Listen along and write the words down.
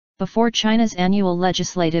Before China's annual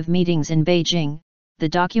legislative meetings in Beijing, the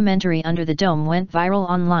documentary Under the Dome went viral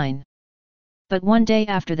online. But one day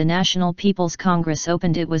after the National People's Congress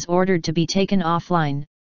opened, it was ordered to be taken offline,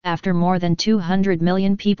 after more than 200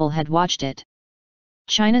 million people had watched it.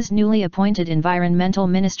 China's newly appointed environmental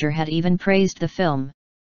minister had even praised the film.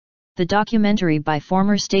 The documentary by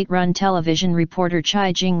former state-run television reporter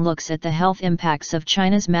Chai Jing looks at the health impacts of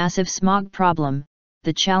China's massive smog problem,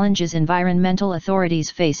 the challenges environmental authorities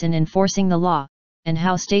face in enforcing the law, and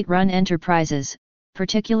how state-run enterprises,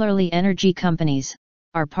 particularly energy companies,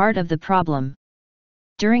 are part of the problem.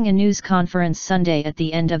 During a news conference Sunday at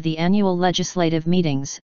the end of the annual legislative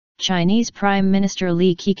meetings, Chinese Prime Minister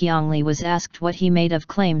Keqiang was asked what he made of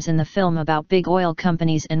claims in the film about big oil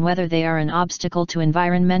companies and whether they are an obstacle to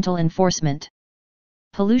environmental enforcement.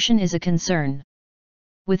 Pollution is a concern.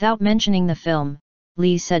 Without mentioning the film,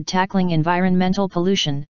 Li said tackling environmental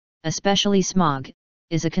pollution, especially smog,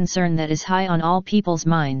 is a concern that is high on all people's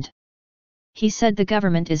mind. He said the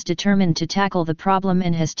government is determined to tackle the problem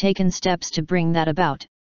and has taken steps to bring that about.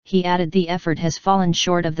 He added the effort has fallen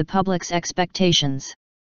short of the public's expectations.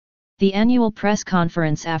 The annual press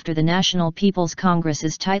conference after the National People's Congress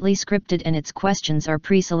is tightly scripted and its questions are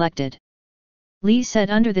pre-selected. Li said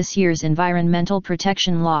under this year's environmental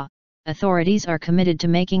protection law, authorities are committed to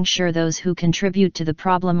making sure those who contribute to the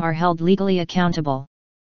problem are held legally accountable.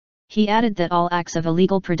 He added that all acts of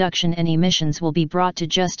illegal production and emissions will be brought to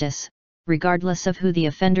justice, regardless of who the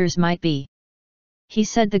offenders might be. He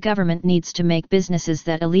said the government needs to make businesses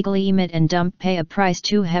that illegally emit and dump pay a price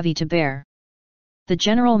too heavy to bear. The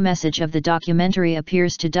general message of the documentary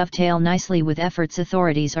appears to dovetail nicely with efforts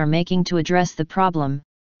authorities are making to address the problem,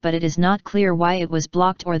 but it is not clear why it was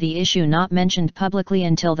blocked or the issue not mentioned publicly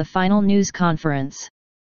until the final news conference.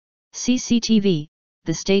 CCTV,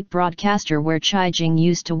 the state broadcaster where Chai Jing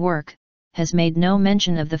used to work, has made no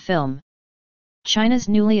mention of the film. China's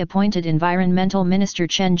newly appointed environmental minister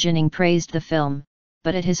Chen Jining praised the film,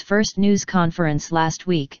 but at his first news conference last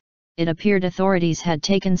week, it appeared authorities had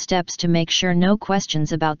taken steps to make sure no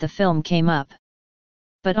questions about the film came up.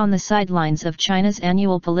 But on the sidelines of China's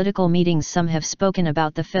annual political meetings, some have spoken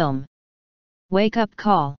about the film. Wake-up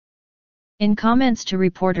call. In comments to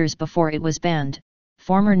reporters before it was banned,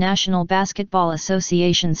 former National Basketball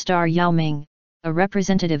Association star Yao Ming, a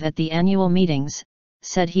representative at the annual meetings,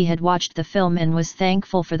 said he had watched the film and was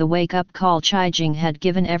thankful for the wake-up call Chai Jing had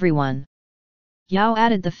given everyone. Yao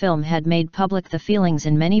added the film had made public the feelings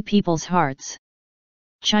in many people's hearts.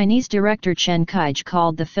 Chinese director Chen Keqiang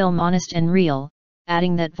called the film honest and real,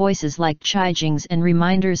 adding that voices like Chai Jing's and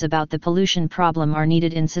reminders about the pollution problem are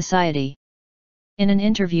needed in society. In an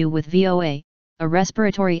interview with VOA, a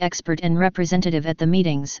respiratory expert and representative at the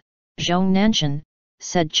meetings, Zhong Nanshan,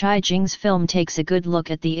 said Chai Jing's film takes a good look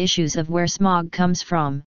at the issues of where smog comes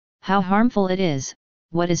from, how harmful it is,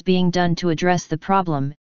 what is being done to address the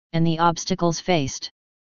problem, and the obstacles faced.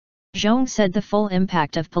 Zhong said the full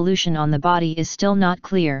impact of pollution on the body is still not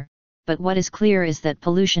clear, but what is clear is that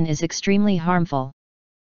pollution is extremely harmful.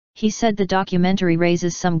 He said the documentary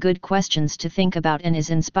raises some good questions to think about and is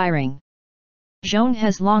inspiring. Zhong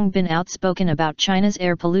has long been outspoken about China's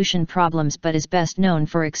air pollution problems but is best known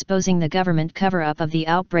for exposing the government cover-up of the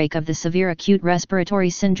outbreak of the severe acute respiratory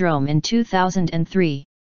syndrome in 2003.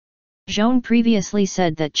 Zhong previously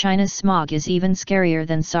said that China's smog is even scarier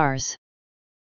than SARS.